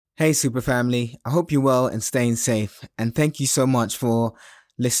Hey, Super Family. I hope you're well and staying safe. And thank you so much for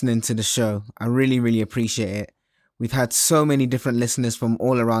listening to the show. I really, really appreciate it. We've had so many different listeners from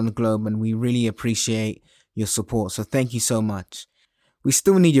all around the globe, and we really appreciate your support. So thank you so much. We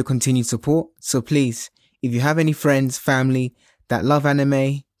still need your continued support. So please, if you have any friends, family that love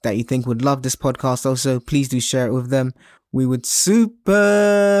anime, that you think would love this podcast also, please do share it with them. We would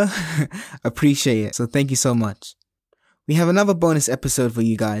super appreciate it. So thank you so much. We have another bonus episode for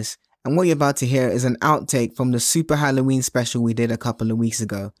you guys, and what you're about to hear is an outtake from the Super Halloween special we did a couple of weeks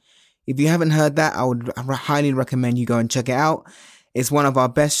ago. If you haven't heard that, I would highly recommend you go and check it out. It's one of our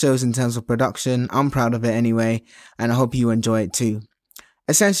best shows in terms of production. I'm proud of it anyway, and I hope you enjoy it too.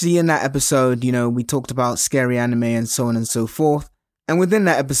 Essentially, in that episode, we talked about scary anime and so on and so forth. And within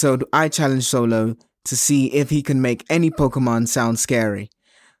that episode, I challenged Solo to see if he can make any Pokemon sound scary.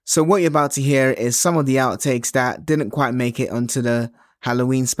 So what you're about to hear is some of the outtakes that didn't quite make it onto the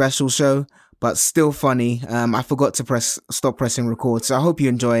Halloween special show, but still funny. I forgot to stop pressing record, so I hope you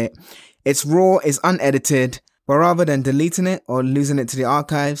enjoy it. It's raw, it's unedited, but rather than deleting it or losing it to the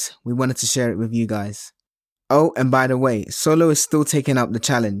archives, we wanted to share it with you guys. Oh, and by the way, Solo is still taking up the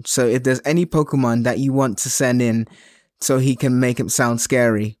challenge, so if there's any Pokemon that you want to send in so he can make it sound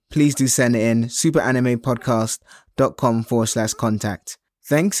scary, please do send it in, superanimepodcast.com/contact.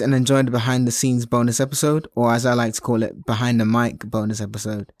 Thanks, and enjoy the behind the scenes bonus episode, or as I like to call it, behind the mic bonus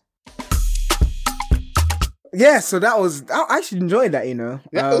episode. Yeah, so I actually enjoyed that, Yeah,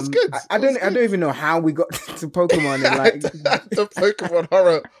 that was good. I don't even know how we got to Pokemon and the Pokemon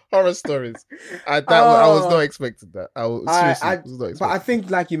horror stories. I was not expecting that. I was not expecting. But I think,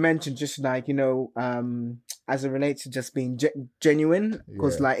 like you mentioned, just like as it relates to just being genuine,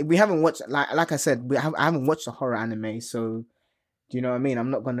 because we haven't watched, like I said, I haven't watched a horror anime, so. Do you know what I mean? I'm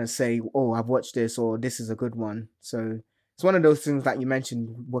not going to say, oh, I've watched this or this is a good one. So it's one of those things that you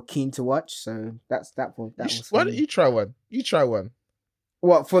mentioned we're keen to watch. So that was why don't you try one? You try one.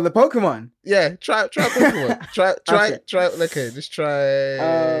 What, for the Pokemon? Yeah, try Pokemon. try. Okay, just try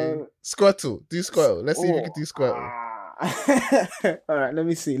Squirtle. Do Squirtle. Let's see if you can do Squirtle. All right, let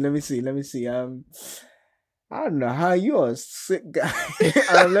me see. I don't know how you're a sick guy.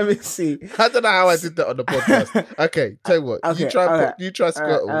 Let me see. I don't know how I did that on the podcast. Okay, tell you what. Okay, you try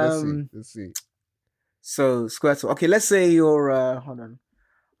Squirtle. Let's see. So Squirtle. Okay, let's say you're. Hold on.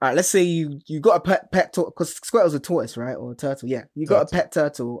 All right, let's say you got a pet turtle, because Squirtle's a tortoise, right, or a turtle? Yeah, you got a pet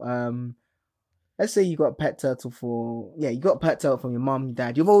turtle. Let's say you got a pet turtle you got a pet turtle from your mom and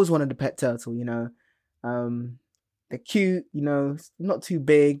dad. You've always wanted a pet turtle, They're cute, not too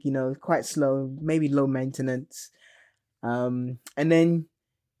big, quite slow, maybe low maintenance. And then,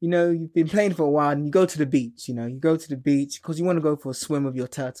 you've been playing for a while and you go to the beach, because you want to go for a swim with your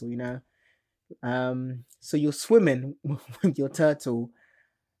turtle, So you're swimming with your turtle,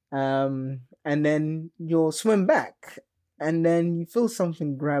 and then you'll swim back, and then you feel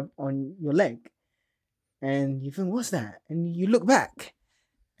something grab on your leg, and you think, what's that? And you look back.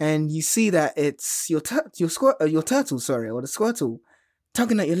 And you see that it's your turtle, or the Squirtle,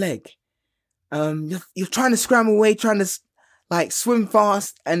 tugging at your leg. You're trying to scramble away, trying to swim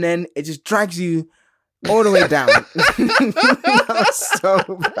fast, and then it just drags you all the way down. That was so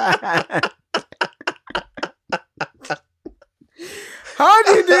bad. How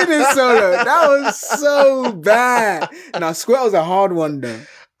do you do this, Solo? That was so bad. Now, Squirtle's a hard one, though.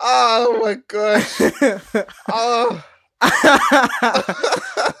 Oh my gosh. Oh.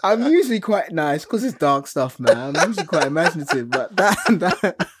 I'm usually quite nice because it's dark stuff, man. I'm usually quite imaginative, but that...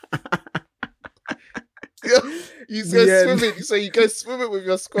 you go swimming, so you go swimming with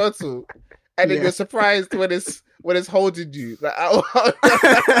your Squirtle, and then you're surprised when it's holding you.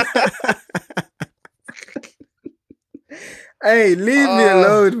 Hey, leave me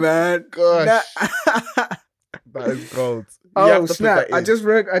alone, man. Gosh, that is gold. Oh snap! I just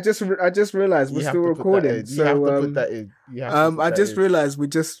realized we're still recording. So you have to put that in. I just realized we're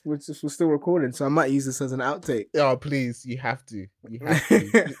still recording, so I might use this as an outtake. Oh please, you have to.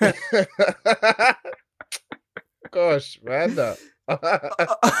 Gosh, man. But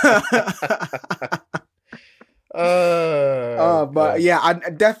yeah, I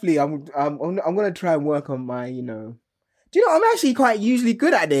definitely I'm gonna try and work on my Do you know, I'm actually quite usually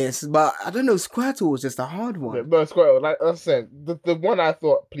good at this, but I don't know, Squirtle was just a hard one. No, Squirtle, like I said, the one I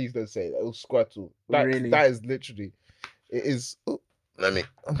thought, please don't say that, it was Squirtle. Really? That is literally, it is, I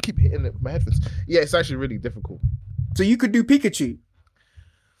keep hitting it with my headphones. Yeah, it's actually really difficult. So you could do Pikachu?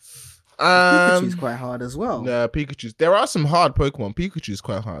 Pikachu's quite hard as well. No, there are some hard Pokemon. Pikachu's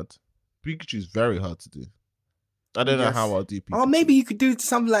quite hard. Pikachu's very hard to do. I don't know how I'll do Pikachu. Or maybe you could do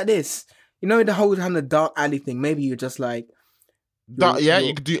something like this. The whole kind of dark alley thing. Maybe you're just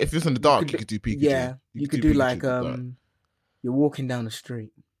You could do, if it's in the dark, you could do Pikachu. Yeah, you could do like you're walking down the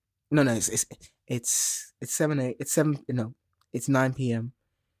street. No, it's 9 p.m.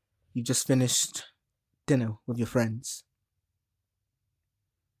 You just finished dinner with your friends.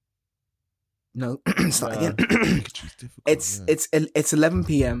 No, start again. It's 11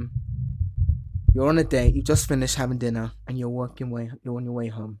 p.m. You're on a date. You just finished having dinner, and you're on your way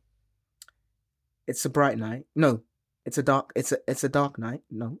home. It's a bright night. No, it's a dark night.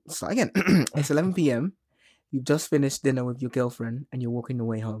 No, start again. It's 11 p.m. You've just finished dinner with your girlfriend, and you're walking your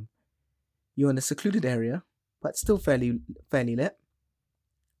way home. You're in a secluded area, but still fairly lit.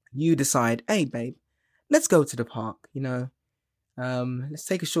 You decide, hey babe, let's go to the park. Let's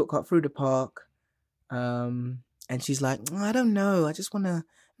take a shortcut through the park. And she's like, I don't know. I just wanna.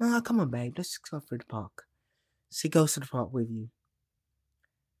 No, come on, babe. Let's just go through the park. She goes to the park with you.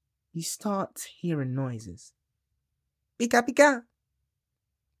 You start hearing noises. Pika pika.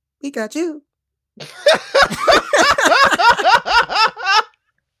 Pikachu.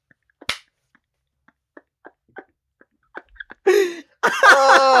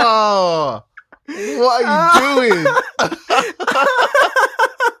 Oh, what are you doing?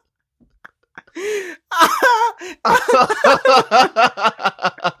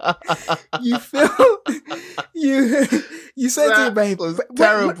 You feel you said to your babe, was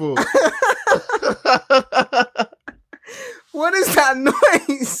terrible. What is that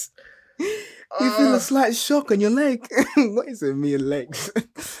noise? You feel a slight shock on your leg. What is it, me and legs?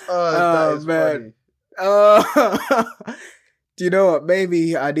 That is man. Do you know what?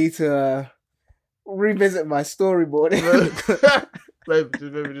 Maybe I need to revisit my storyboard. maybe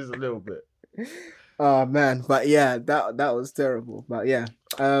just a little bit. Oh man, but yeah, that was terrible. But yeah,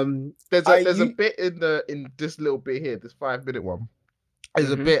 there's a bit in this little bit here, this 5-minute one.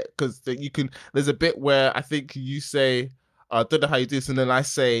 There's a bit because there's a bit where I think you say, I don't know how you do this, and then I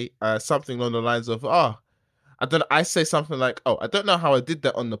say something along the lines of, I say something like, I don't know how I did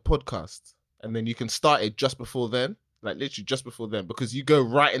that on the podcast, and then you can start it just before then. Like literally just before then, because you go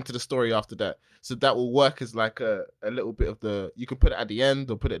right into the story after that. So that will work as like a little bit of you can put it at the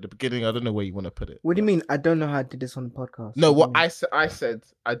end or put it at the beginning. I don't know where you want to put it. What do you mean? I don't know how I did this on the podcast. No, what I said,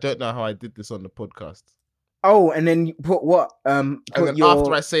 I don't know how I did this on the podcast. Oh, and then you put what? And then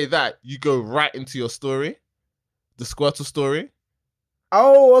after I say that, you go right into your story, the Squirtle story.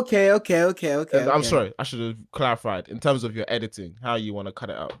 Oh, okay. I'm sorry, I should have clarified in terms of your editing, how you want to cut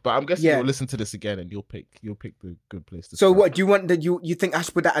it out. But I'm guessing you'll listen to this again and you'll pick the good place to So start. what do you want? You think I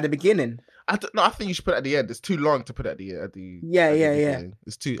should put that at the beginning? I think you should put it at the end. It's too long to put it at the Yeah.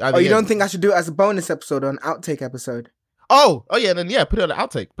 It's too. You don't think I should do it as a bonus episode or an outtake episode? Oh yeah, then put it on the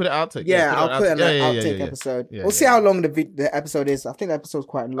outtake. Put it outtake. Yeah, I'll put it on the outtake episode. We'll see how long the episode is. I think the episode's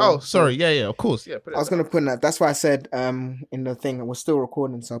quite long. Oh, sorry. Yeah, of course. Yeah, I was gonna put in that. That's why I said in the thing we're still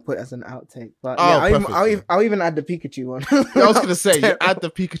recording, so I'll put it as an outtake. But I'll even add the Pikachu one. I was gonna say you add the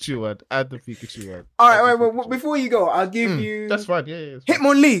Pikachu one. All right, wait. Before you go, I'll give you. That's fine. Yeah.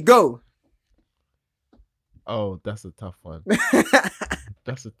 Hitmonlee, go. Oh, that's a tough one.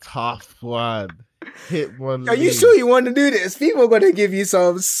 That's a tough one. Hitmonlee. Are you sure you want to do this? People are going to give you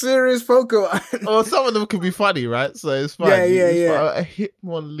some serious Pokemon. Well, some of them could be funny, right? So it's fine. Yeah. A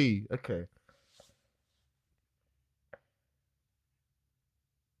Hitmonlee. Okay.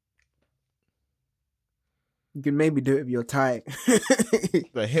 You can maybe do it with your tie.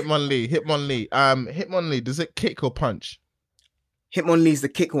 The Hitmonlee. Hitmonlee, does it kick or punch? Hitmonlee's the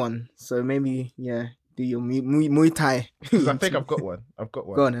kick one. So maybe, do your Muay Thai. Because I think I've got one.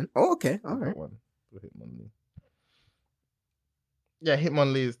 Go on then. Oh, okay. All right. One for Hitmonlee. Yeah,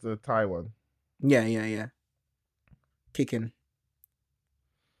 Hitmonlee is the Thai one. Yeah. Kicking.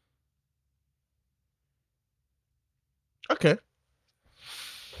 Okay.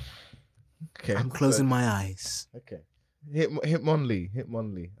 I'm closing my eyes. Okay. Hitmonlee.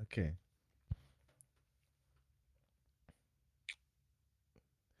 Okay.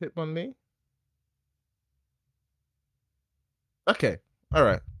 Hitmonlee. Okay. All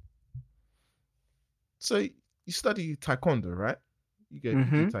right. So you study Taekwondo, right? You do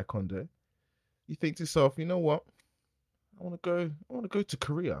Taekwondo. You think to yourself, you know what? I want to go to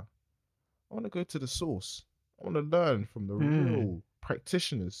Korea. I want to go to the source. I want to learn from the real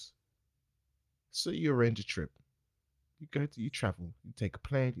practitioners. So you arrange a trip. You travel. You take a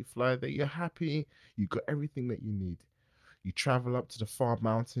plane, you fly there, you're happy, you got everything that you need. You travel up to the far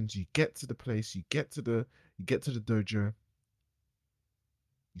mountains, you get to the place, you get to the dojo.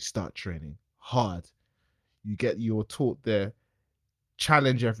 You start training hard. You're taught there,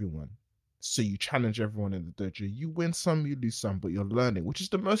 challenge everyone. So you challenge everyone in the dojo. You win some, you lose some, but you're learning, which is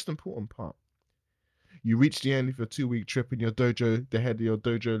the most important part. You reach the end of your 2-week trip in your dojo. The head of your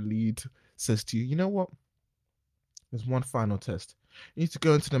dojo lead says to you, you know what? There's one final test. You need to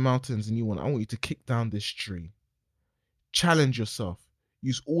go into the mountains and I want you to kick down this tree. Challenge yourself.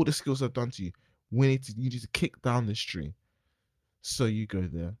 Use all the skills I've done to you. You need to kick down this tree. So you go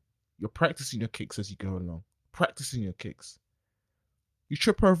there. You're practicing your kicks as you go along. Practicing your kicks. You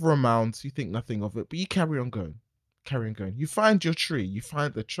trip over a mound. You think nothing of it, but you carry on going. Carry on going. You find your tree. You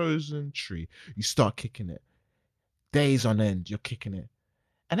find the chosen tree. You start kicking it. Days on end, you're kicking it.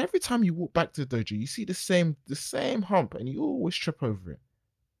 And every time you walk back to the dojo, you see the same hump, and you always trip over it.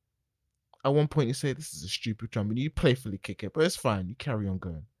 At one point, you say, this is a stupid jump, and you playfully kick it, but it's fine. You carry on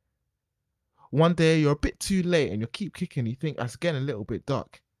going. One day, you're a bit too late, and you keep kicking. You think, it's getting a little bit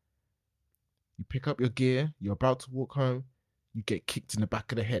dark. You pick up your gear. You're about to walk home. You get kicked in the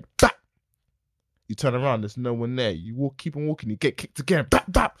back of the head. Bap! You turn around. There's no one there. You keep on walking. You get kicked again.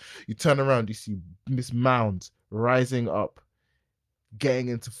 Bap, bap! You turn around. You see Miss Mound rising up, getting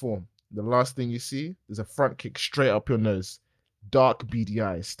into form. The last thing you see is a front kick straight up your nose. Dark, beady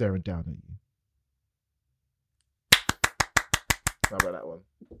eyes staring down at you. How about that one?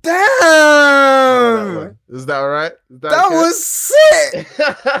 Damn! Is that all right? That okay? was sick!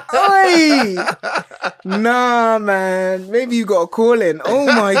 Oi! Nah, man. Maybe you got a call in. Oh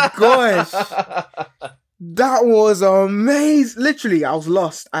my gosh. That was amazing. Literally, I was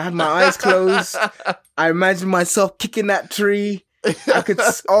lost. I had my eyes closed. I imagined myself kicking that tree. I could...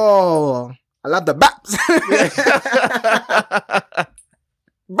 I love the baps.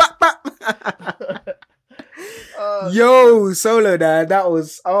 Bap, bap. Yo, Solo Dad, that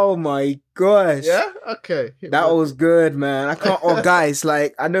was... Oh my gosh. Yeah? Okay. That was good, man. I can't... Oh, guys,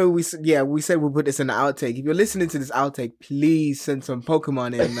 like, I know we said we'll put this in the outtake. If you're listening to this outtake, please send some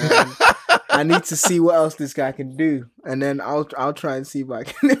Pokemon in, man. I need to see what else this guy can do, and then I'll try and see if I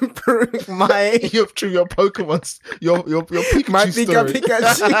can improve my your Pokemon's your Pikachu my story.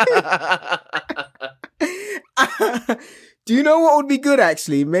 Pikachu. Do you know what would be good,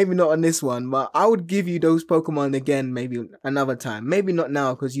 actually? Maybe not on this one, but I would give you those Pokemon again, maybe another time. Maybe not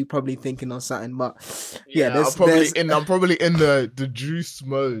now, because you're probably thinking of something, but I'm probably in the juice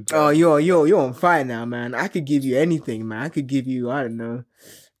mode. Oh, you're on fire now, man. I could give you anything, man. I could give you, I don't know,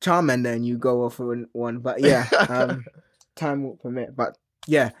 Charmander, and you go off for one. But yeah, time won't permit. But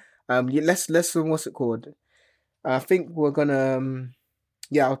yeah, let's what's it called? I think we're gonna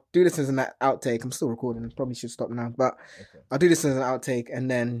I'll do this as an outtake. I'm still recording. Probably should stop now, but okay. I'll do this as an outtake,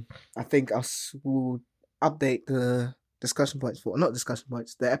 and then I think we'll update the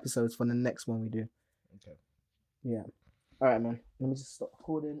the episodes for the next one we do. Okay. Yeah. All right, man. Let me just stop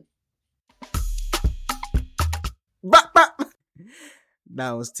recording.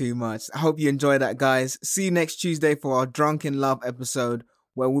 That was too much. I hope you enjoyed that, guys. See you next Tuesday for our Drunken Love episode,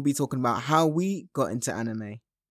 where we'll be talking about how we got into anime.